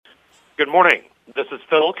Good morning. This is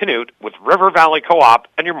Phil Canute with River Valley Co-op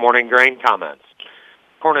and your morning grain comments.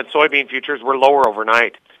 Corn and soybean futures were lower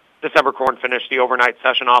overnight. December corn finished the overnight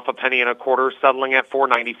session off a penny and a quarter, settling at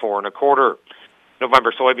 $4.94 and a quarter.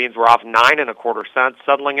 November soybeans were off 9 and a quarter cents,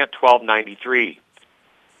 settling at $12.93.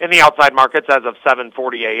 In the outside markets, as of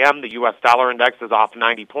 7:40 a.m., the U.S. dollar index is off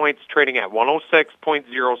 90 points, trading at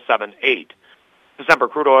 106.078. December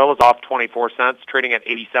crude oil is off 24 cents, trading at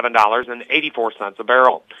 $87.84 a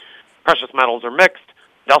barrel. Precious metals are mixed.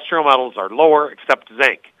 Industrial metals are lower, except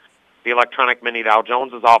zinc. The electronic mini Dow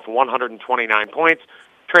Jones is off 129 points,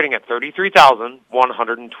 trading at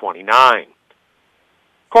 33,129.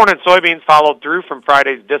 Corn and soybeans followed through from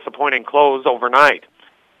Friday's disappointing close overnight.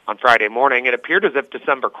 On Friday morning, it appeared as if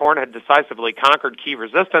December corn had decisively conquered key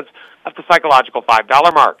resistance at the psychological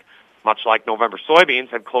 $5 mark, much like November soybeans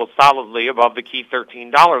had closed solidly above the key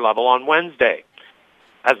 $13 level on Wednesday.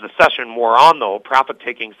 As the session wore on, though,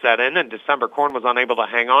 profit-taking set in, and December corn was unable to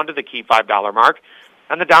hang on to the key $5 mark,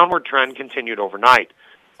 and the downward trend continued overnight,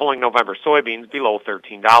 pulling November soybeans below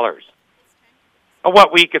 $13. A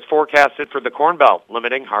wet week is forecasted for the Corn Belt,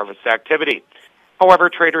 limiting harvest activity. However,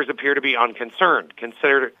 traders appear to be unconcerned,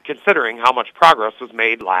 considering how much progress was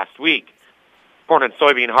made last week. Corn and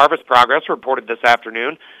soybean harvest progress reported this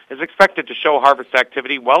afternoon is expected to show harvest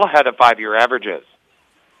activity well ahead of 5-year averages.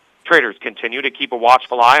 Traders continue to keep a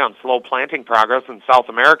watchful eye on slow planting progress in South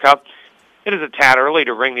America. It is a tad early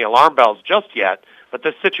to ring the alarm bells just yet, but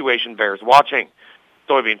this situation bears watching.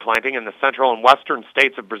 Soybean planting in the central and western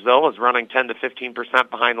states of Brazil is running 10 to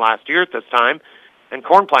 15% behind last year at this time, and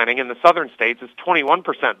corn planting in the southern states is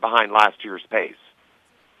 21% behind last year's pace.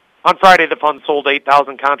 On Friday, the fund sold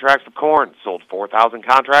 8,000 contracts of corn, sold 4,000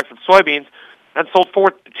 contracts of soybeans, and sold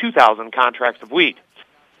 2,000 contracts of wheat.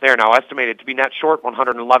 They are now estimated to be net short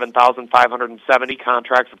 111,570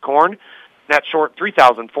 contracts of corn, net short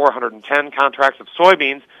 3,410 contracts of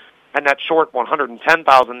soybeans, and net short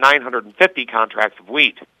 110,950 contracts of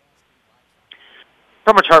wheat.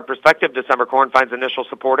 From a chart perspective, December corn finds initial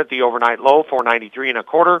support at the overnight low, 493 and a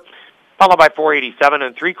quarter, followed by 487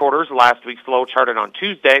 and 3/4, last week's low charted on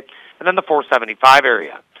Tuesday, and then the 475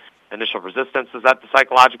 area. Initial resistance is at the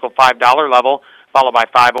psychological $5 level, followed by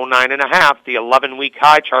 509 and a half, the 11-week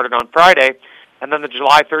high charted on Friday, and then the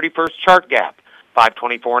July 31st chart gap,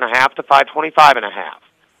 524 and a half to 525 and a half.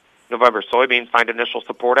 November soybeans find initial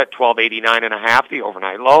support at 1289 and a half, the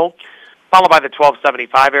overnight low, followed by the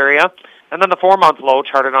 1275 area, and then the 4-month low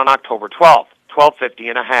charted on October 12th, 1250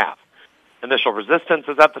 and a half. Initial resistance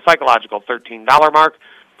is at the psychological $13 mark,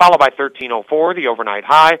 followed by 1304, the overnight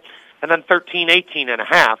high, and then 1318 and a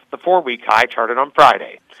half, the 4-week high charted on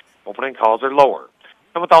Friday. Opening calls are lower.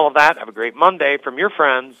 And with all of that, have a great Monday from your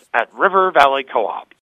friends at River Valley Co-op.